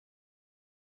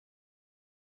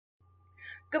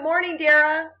Good morning,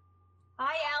 Darra.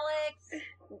 Hi, Alex.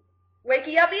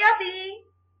 Wakey uppy uppy.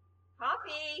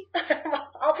 Coffee.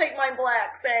 I'll take mine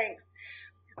black, thanks.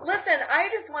 Listen, I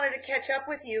just wanted to catch up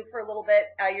with you for a little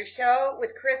bit. Your show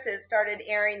with Chris's started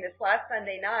airing this last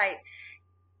Sunday night.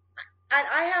 And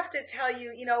I have to tell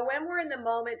you, when we're in the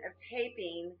moment of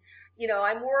taping,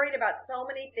 I'm worried about so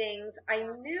many things. I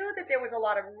knew that there was a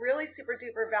lot of really super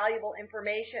duper valuable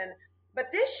information,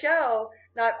 but this show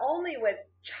not only was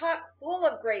chock full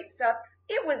of great stuff,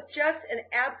 it was just an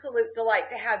absolute delight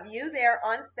to have you there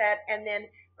on set and then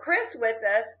Chris with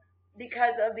us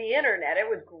because of the internet. It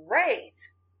was great.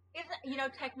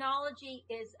 Technology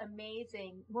is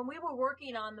amazing. When we were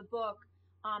working on the book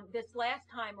this last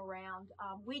time around,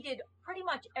 we did pretty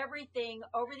much everything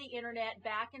over the internet,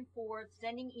 back and forth,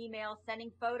 sending emails,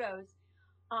 sending photos.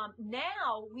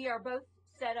 Now we are both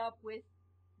set up with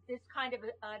this kind of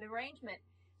an arrangement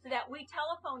so that we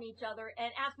telephone each other,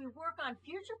 and as we work on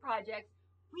future projects,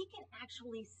 we can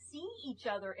actually see each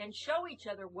other and show each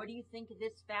other, what do you think of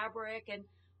this fabric, and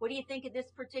what do you think of this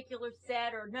particular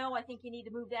set, or no, I think you need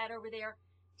to move that over there.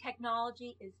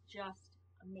 Technology is just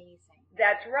amazing.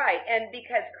 That's right. And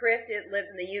because Chris lives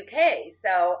in the UK,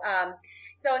 so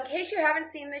in case you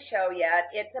haven't seen the show yet,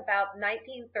 it's about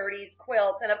 1930s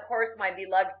quilts, and of course my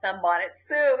beloved sunbonnet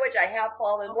Sue, which I have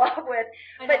fallen in love with.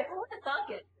 I know, who would have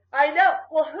thunk it? I know.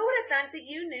 Well, who would have thought that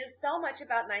you knew so much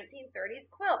about 1930s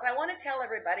quilts? I want to tell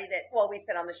everybody that, well, we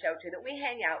said on the show too, that we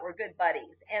hang out, we're good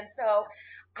buddies. And so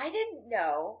I didn't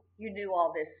know you knew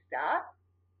all this stuff.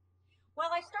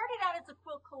 Well, I started out as a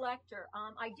quilt collector.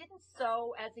 I didn't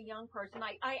sew as a young person.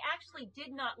 I actually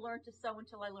did not learn to sew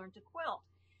until I learned to quilt.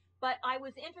 But I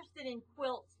was interested in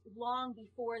quilts long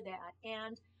before that.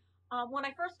 And when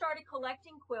I first started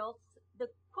collecting quilts, the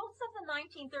quilts of the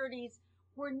 1930s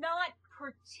were not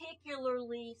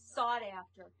particularly sought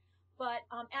after. But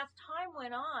as time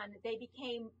went on, they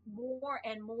became more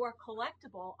and more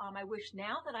collectible. I wish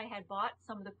now that I had bought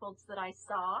some of the quilts that I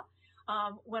saw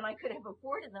when I could have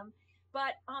afforded them.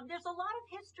 But there's a lot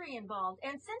of history involved.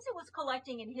 And since it was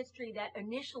collecting and history that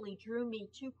initially drew me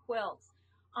to quilts,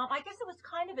 I guess it was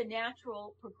kind of a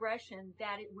natural progression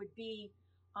that it would be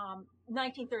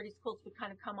 1930s quilts would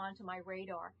kind of come onto my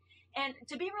radar. And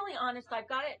to be really honest, I've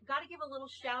got to give a little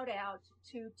shout out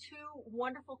to two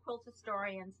wonderful quilt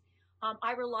historians.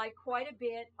 I rely quite a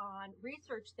bit on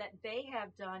research that they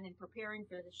have done in preparing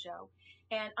for the show.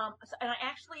 And I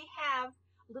actually have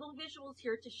little visuals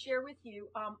here to share with you.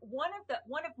 One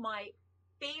of my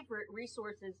favorite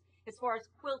resources as far as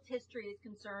quilt history is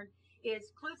concerned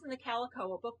is Clues in the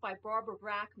Calico, a book by Barbara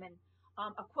Brackman,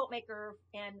 a quilt maker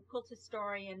and quilt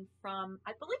historian from,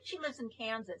 I believe she lives in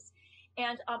Kansas.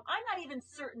 And I'm not even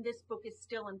certain this book is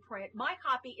still in print. My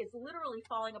copy is literally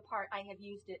falling apart. I have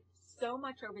used it so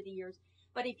much over the years.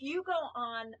 But if you go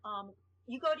on,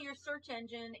 you go to your search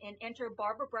engine and enter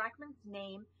Barbara Brackman's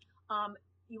name,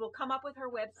 you will come up with her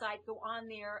website, go on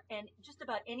there, and just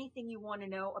about anything you want to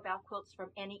know about quilts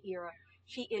from any era.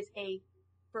 She is a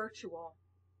virtual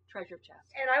treasure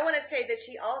chest. And I want to say that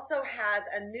she also has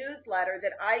a newsletter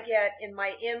that I get in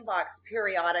my inbox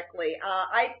periodically.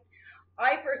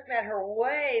 I first met her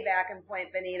way back in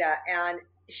Point Bonita, and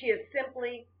she is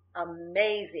simply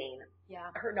amazing. Yeah.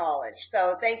 Her knowledge.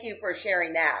 So thank you for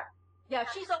sharing that. Yeah,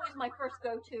 she's always my first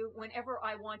go-to whenever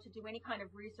I want to do any kind of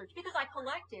research. Because I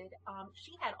collected,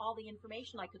 she had all the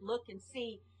information. I could look and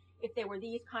see if there were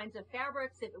these kinds of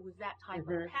fabrics, if it was that type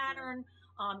of pattern.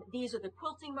 These are the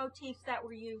quilting motifs that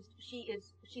were used.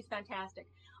 She's fantastic.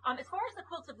 As far as the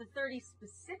quilts of the 30s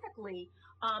specifically,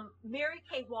 Mary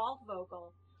Kay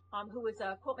Waldvogel, who is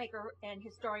a quilt maker and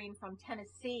historian from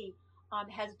Tennessee,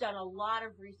 has done a lot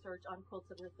of research on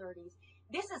quilts of the 30s.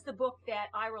 This is the book that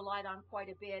I relied on quite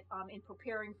a bit in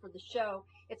preparing for the show.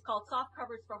 It's called Soft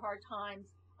Covers for Hard Times,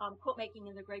 Quilt Making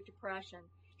in the Great Depression.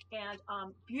 And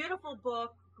beautiful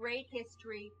book, great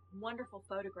history, wonderful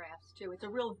photographs too.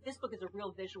 This book is a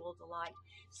real visual delight.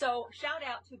 So shout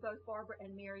out to both Barbara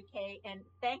and Mary Kay, and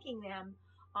thanking them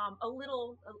a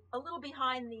little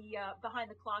behind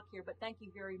the clock here, but thank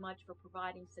you very much for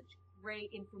providing such great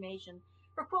information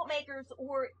for quilt makers,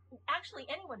 or actually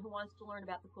anyone who wants to learn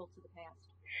about the quilts of the past.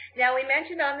 Now, we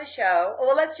mentioned on the show,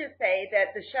 well, let's just say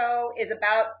that the show is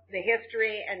about the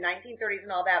history and 1930s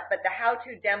and all that, but the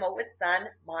how-to demo with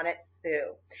Sunbonnet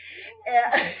Sue.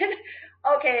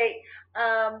 Okay,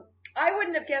 I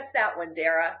wouldn't have guessed that one,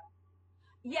 Darra.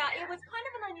 Yeah, it was kind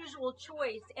of an unusual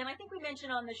choice, and I think we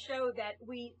mentioned on the show that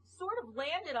we sort of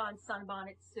landed on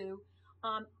Sunbonnet Sue.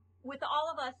 With all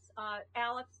of us,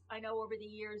 Alex, I know over the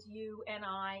years, you and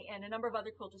I and a number of other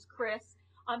quilters, Chris,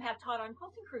 have taught on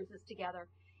quilting cruises together.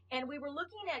 And we were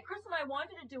looking at, Chris and I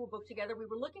wanted to do a book together. We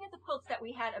were looking at the quilts that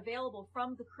we had available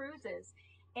from the cruises.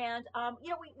 And,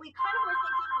 we kind of were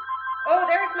thinking. Oh,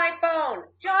 there's my phone.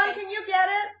 John, Okay. can you get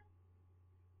it?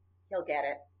 He'll get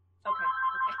it. Okay.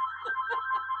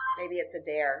 Maybe it's a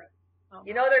dare. Oh.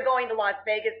 You know they're going to Las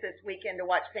Vegas this weekend to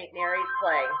watch St. Mary's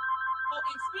play. Oh,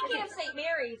 and speaking of St.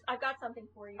 Mary's, I've got something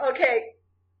for you. Okay.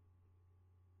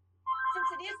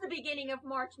 Since it is the beginning of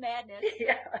March Madness,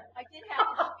 Yeah. I did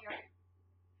have to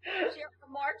share the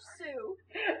March Sue.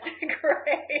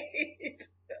 Great.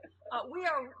 We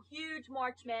are huge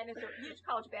March Madness or huge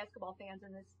college basketball fans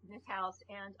in this house,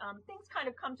 and things kind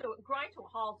of grind to a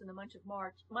halt in the month of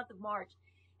March.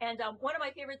 And one of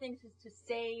my favorite things is to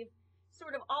save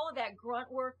sort of all of that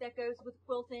grunt work that goes with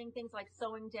quilting, things like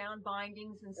sewing down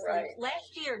bindings and sleeves. Right.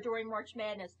 Last year during March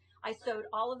Madness, I sewed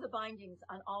all of the bindings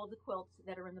on all of the quilts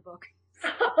that are in the book.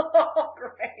 Oh,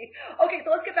 great. Okay,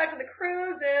 so let's get back to the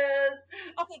cruises.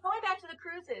 Okay, going back to the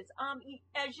cruises.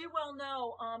 As you well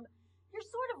know, you're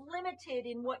sort of limited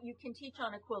in what you can teach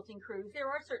on a quilting cruise. There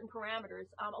are certain parameters.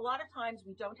 A lot of times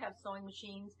we don't have sewing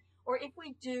machines, or if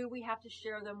we do, we have to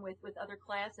share them with other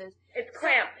classes. It's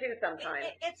cramped too sometimes.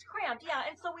 It's cramped, yeah.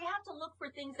 And so we have to look for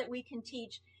things that we can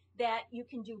teach that you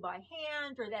can do by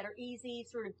hand or that are easy,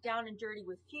 sort of down and dirty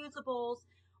with fusibles,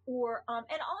 or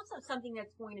and also something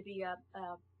that's going to be a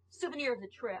souvenir of the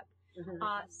trip. Mm-hmm.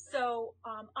 So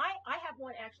I have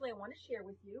one actually I want to share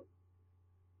with you.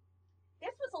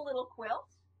 This was a little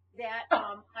quilt that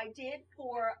I did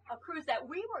for a cruise that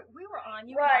we were on.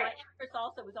 You right. and Chris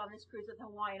also was on this cruise at the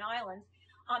Hawaiian Islands.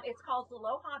 It's called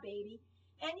Aloha Baby,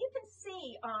 and you can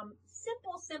see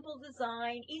simple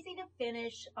design, easy to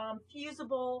finish,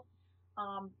 fusible,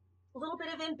 a little bit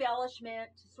of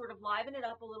embellishment to sort of liven it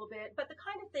up a little bit, but the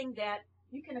kind of thing that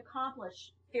you can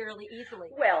accomplish fairly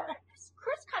easily. Well,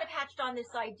 Chris kind of hatched on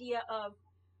this idea of,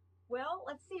 well,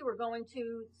 let's see, we're going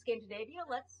to Scandinavia.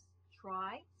 Let's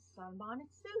try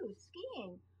Sunbonnet Sue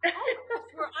skiing. Oh, Chris,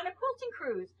 we're on a quilting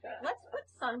cruise. Let's put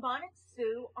Sunbonnet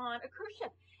Sue on a cruise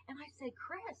ship. And I said,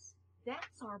 Chris,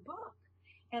 that's our book.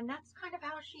 And that's kind of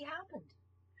how she happened.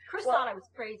 Chris thought I was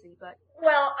crazy, but.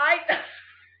 Well, I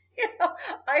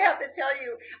have to tell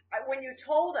you, when you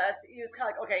told us, you was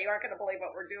kind of like, okay, you aren't going to believe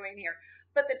what we're doing here.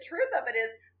 But the truth of it is,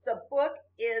 the book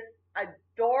is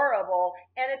adorable,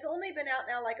 and it's only been out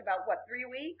now like about, 3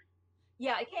 weeks?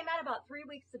 Yeah, it came out about 3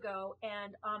 weeks ago,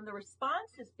 and the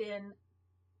response has been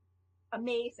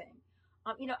amazing.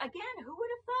 Again, who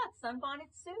would have thought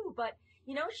Sunbonnet Sue? But,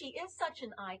 she is such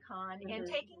an icon, and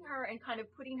taking her and kind of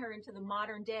putting her into the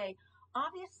modern day,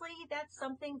 obviously that's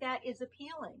something that is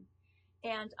appealing.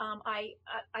 And I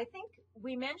think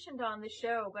we mentioned on the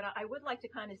show, but I would like to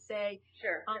kind of say,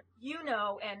 sure.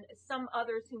 And some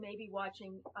others who may be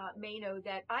watching may know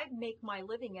that I make my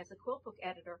living as a quilt book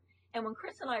editor. And when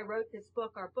Chris and I wrote this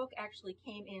book, our book actually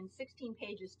came in 16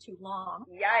 pages too long.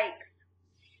 Yikes.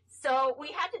 So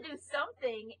we had to do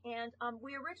something, and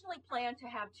we originally planned to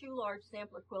have 2 large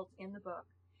sampler quilts in the book.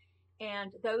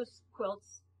 And those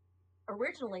quilts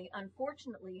originally,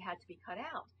 unfortunately, had to be cut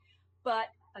out.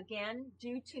 But again,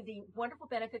 due to the wonderful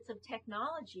benefits of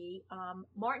technology,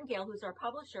 Martingale, who's our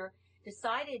publisher,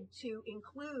 decided to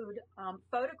include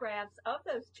photographs of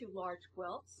those 2 large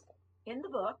quilts in the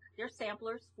book. They're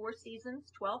samplers, 4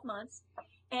 seasons, 12 months,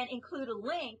 and include a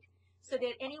link so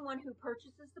that anyone who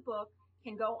purchases the book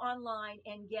can go online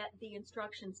and get the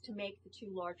instructions to make the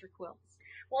 2 larger quilts.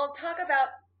 Well, talk about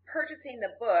purchasing the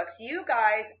books. You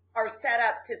guys are set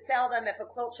up to sell them if a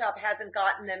quilt shop hasn't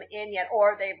gotten them in yet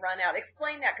or they've run out.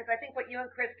 Explain that, because I think what you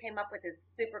and Chris came up with is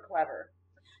super clever.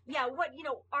 Yeah,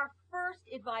 our first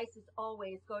advice is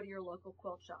always go to your local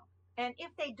quilt shop. And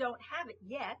if they don't have it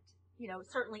yet,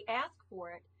 certainly ask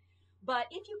for it. But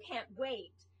if you can't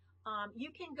wait,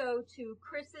 you can go to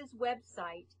Chris's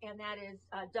website, and that is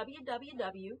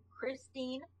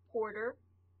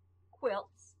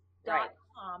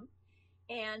www.christineporterquilts.com.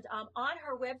 And on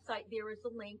her website, there is a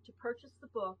link to purchase the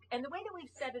book. And the way that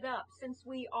we've set it up, since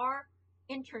we are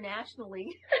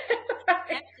internationally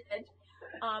connected,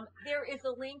 there is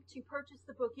a link to purchase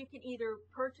the book. You can either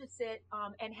purchase it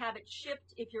and have it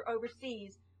shipped if you're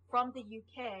overseas from the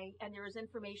UK, and there is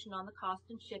information on the cost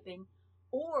and shipping,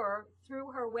 or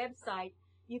through her website,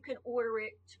 you can order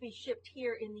it to be shipped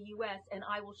here in the US, and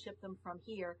I will ship them from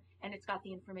here, and it's got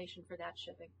the information for that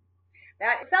shipping.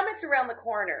 Now, Summit's around the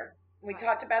corner. We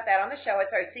talked about that on the show.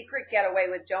 It's our secret getaway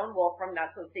with Joan Wolfe from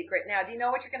Not So Secret. Now, do you know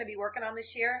what you're going to be working on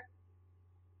this year?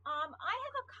 I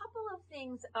have a couple of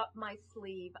things up my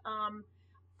sleeve.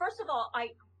 First of all,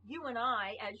 you and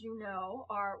I, as you know,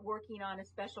 are working on a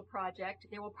special project.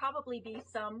 There will probably be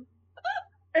some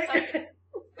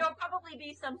there'll probably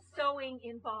be some sewing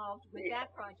involved with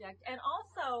that project. And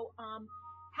also,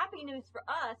 happy news for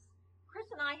us, Chris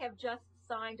and I have just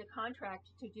signed a contract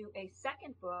to do a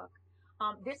second book.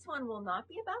 This one will not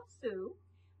be about Sue,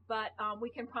 but we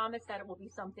can promise that it will be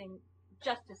something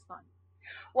just as fun.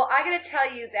 Well, I got to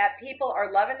tell you that people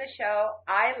are loving the show.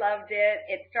 I loved it.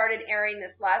 It started airing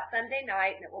this last Sunday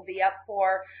night, and it will be up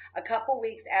for a couple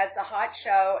weeks as the hot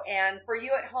show. And for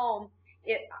you at home,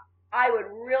 I would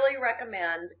really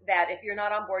recommend that if you're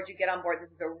not on board, you get on board.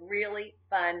 This is a really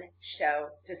fun show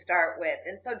to start with.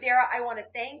 And so, Darra, I want to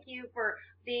thank you for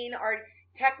being our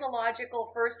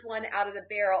technological first one out of the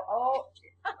barrel. Oh,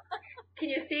 can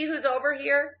you see who's over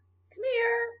here? Come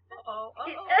here. Uh-oh.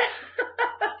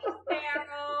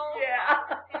 Yeah.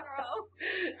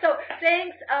 So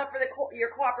thanks for your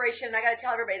cooperation. I got to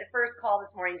tell everybody the first call this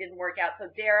morning didn't work out. So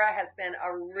Darra has been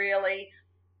a really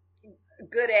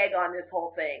good egg on this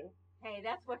whole thing. Hey,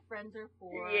 that's what friends are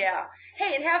for. Yeah.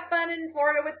 Hey, and have fun in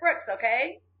Florida with Brooks,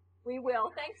 okay? We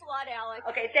will. Thanks a lot, Alex.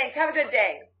 Okay, thanks. Have a good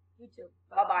day. You too.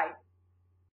 Bye-bye.